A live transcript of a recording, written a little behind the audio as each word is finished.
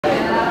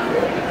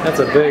That's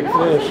a big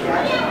fish.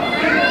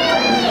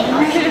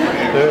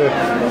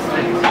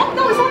 Oh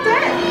no, it's not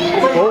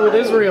dead. Oh, it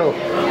is real.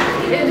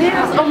 It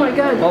is. Oh my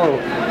god. Oh,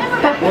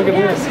 look at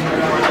this.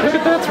 Look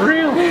at that's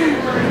real.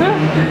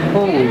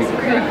 Holy.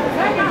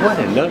 What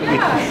a lovely.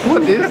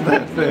 What is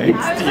that thing?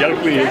 It's the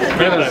ugliest fish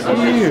I've ever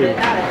seen.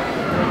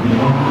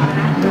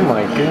 Oh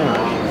my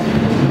gosh.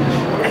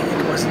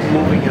 It wasn't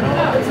moving at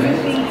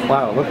all.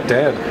 Wow, look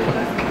dead.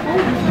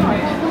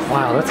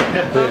 Wow, that's a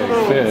big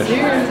fish.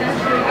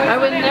 I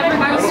would never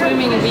go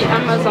swimming in the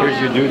Amazon.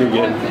 Here's your dude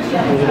again.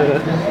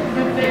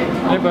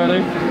 Hey,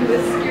 buddy.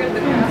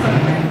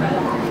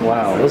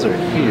 Wow, those are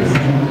huge.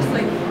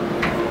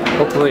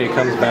 Hopefully it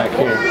comes back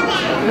here.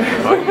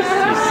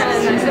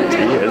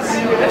 He is.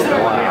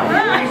 Wow.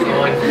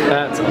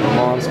 That's a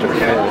monster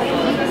fish.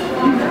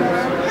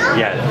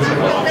 Yeah, that's a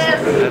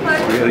monster.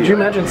 That's really. Could you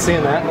imagine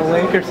seeing that in a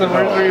lake or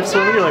somewhere where you're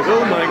swimming? You're like,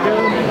 oh my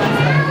god.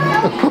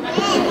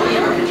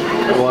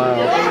 Wow.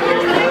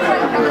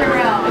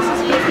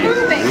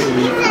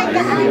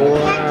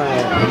 Wow.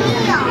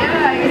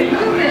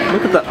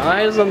 Look at the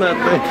eyes on that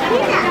thing.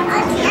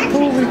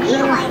 Holy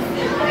crap.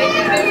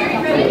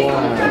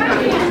 Wow.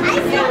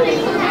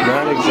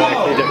 Not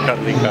exactly the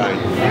cuddly kind.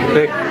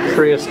 Big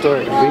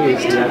prehistoric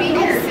beast.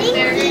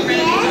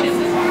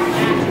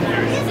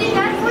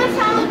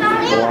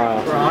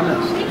 Wow.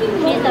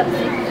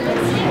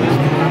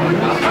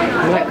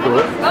 Isn't that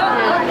cool?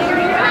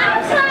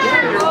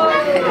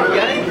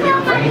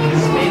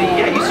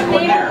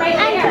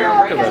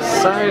 Look at the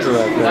size of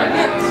that thing.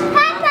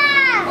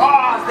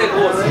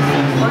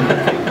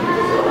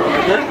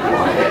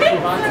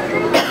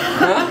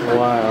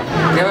 Wow.